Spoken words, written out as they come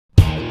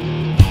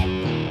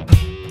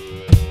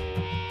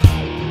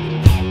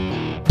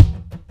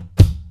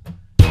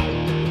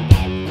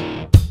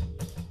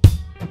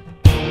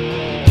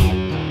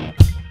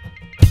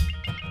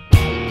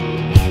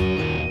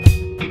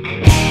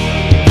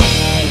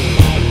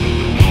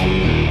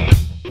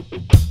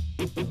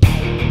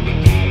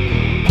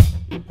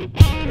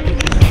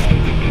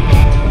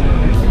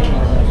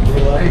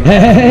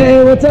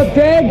Hey, what's up,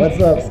 Craig?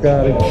 What's up,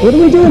 Scotty? What are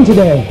we doing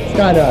today?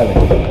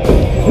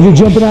 Skydiving. Are you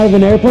jumping out of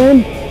an airplane?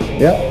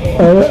 Yep.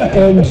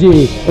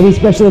 OMG. Any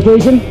special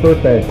occasion?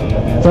 Birthday.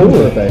 Friend's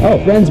birthday.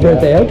 Oh, friend's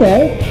birthday,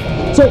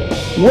 okay. So,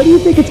 what do you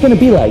think it's going to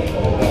be like?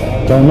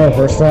 Don't know,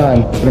 first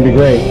time. It's going to be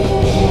great.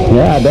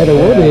 Yeah, I bet it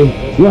will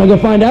be. You want to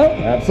go find out?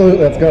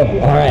 Absolutely, let's go.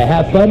 All right,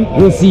 have fun.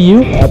 We'll see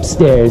you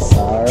upstairs.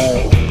 All right.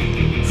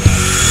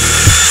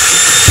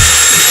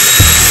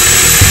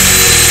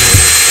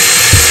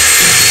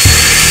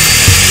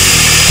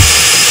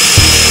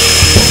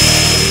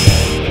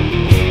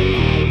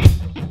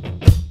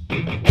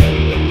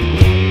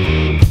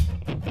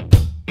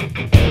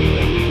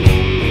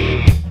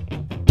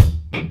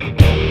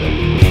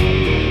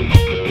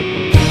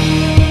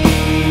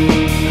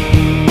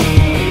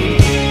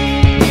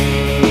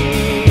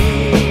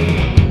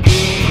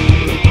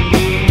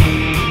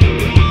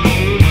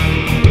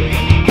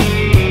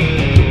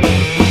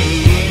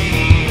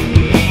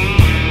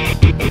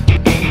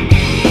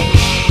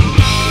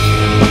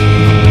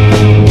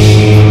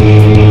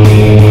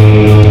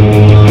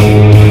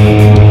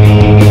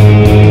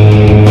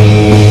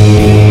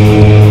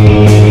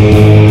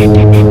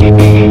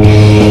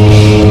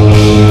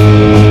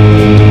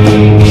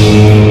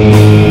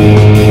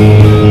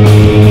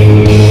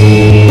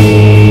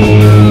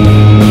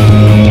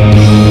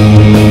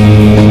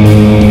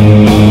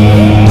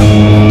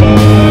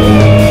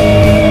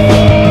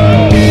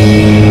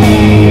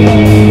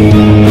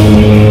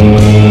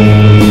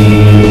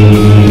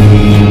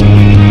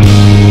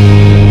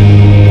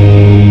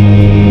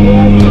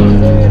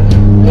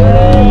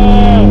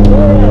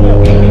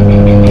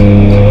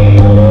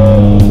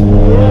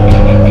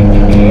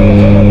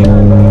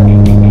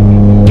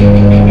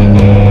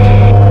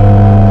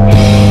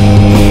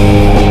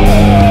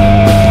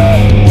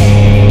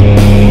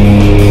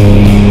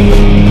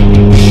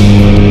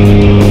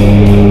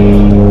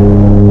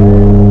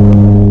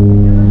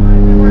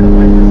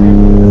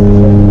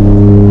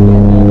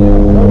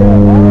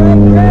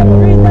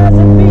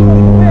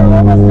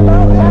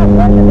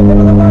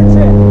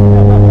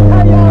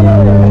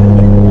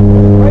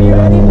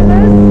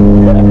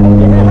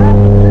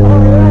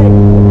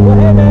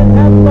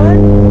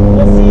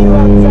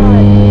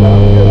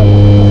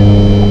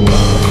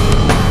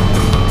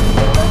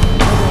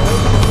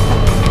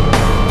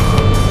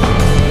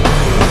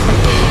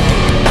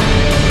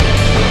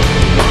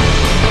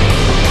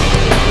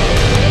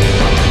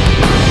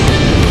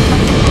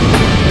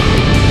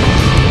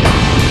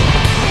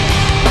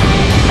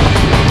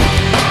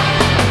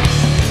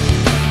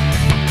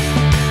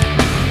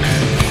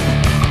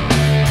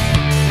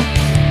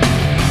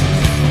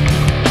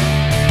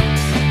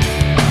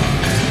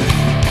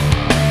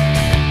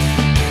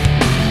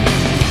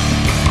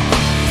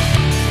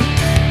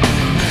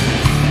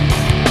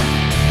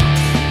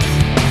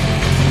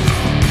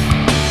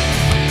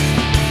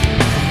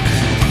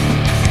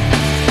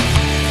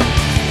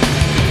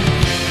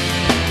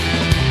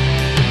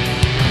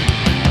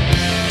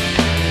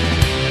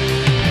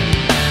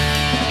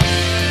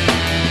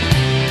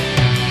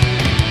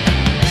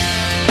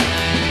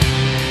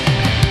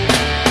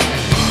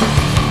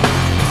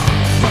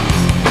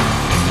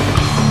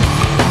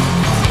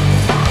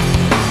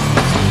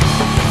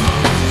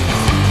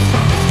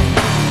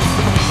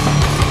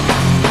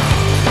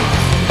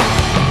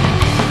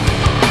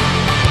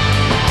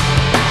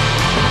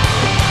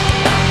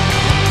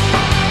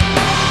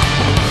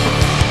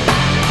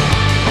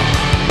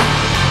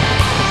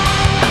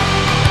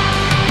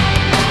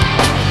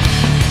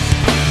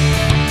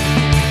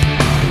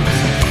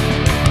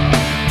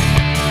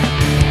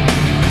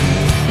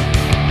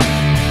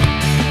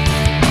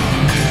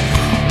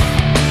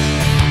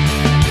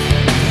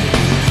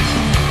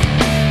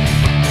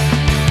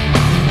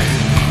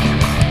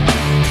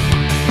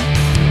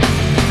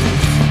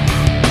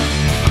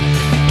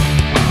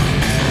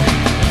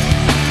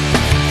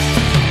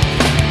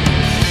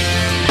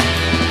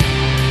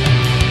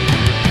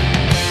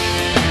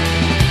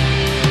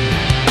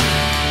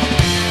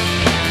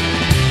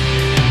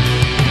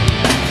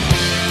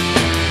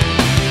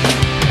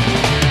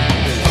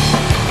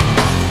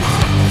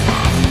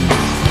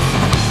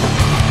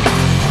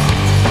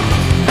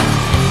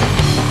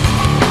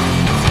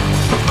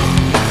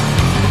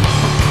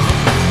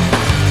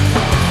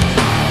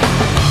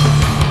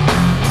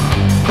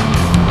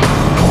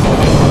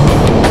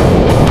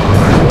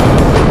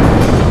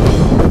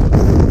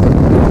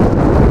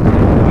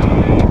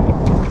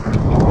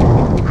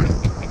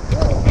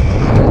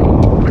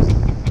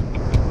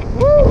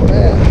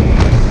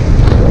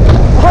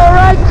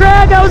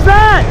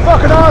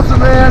 Fucking awesome,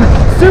 man.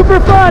 Super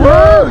fun,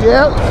 huh?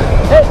 Yep.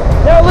 Hey,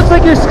 now it looks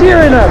like you're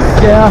steering us.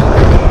 Yeah.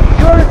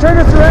 You want to turn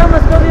us around?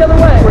 Let's go the other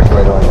way. Which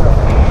way do I go?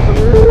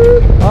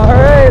 All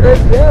right,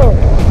 let's go.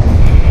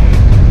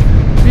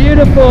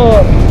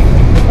 Beautiful.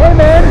 Hey,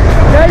 man,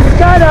 nice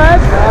skydive.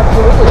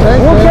 Absolutely.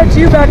 Thanks, We'll man. get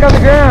you back on the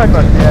ground.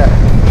 Yeah.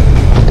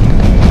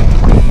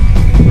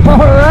 All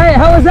right. right,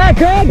 how was that,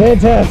 Craig?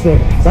 Fantastic.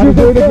 Time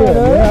to do it again.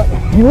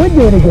 Yeah. You would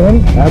do it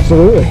again.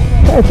 Absolutely.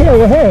 Okay,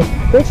 well, hey,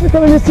 thanks for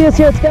coming to see us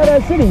here at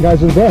Skydive City. You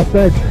guys are the best.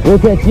 Thanks. We'll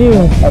catch you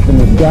up in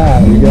the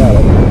sky. You got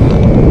it.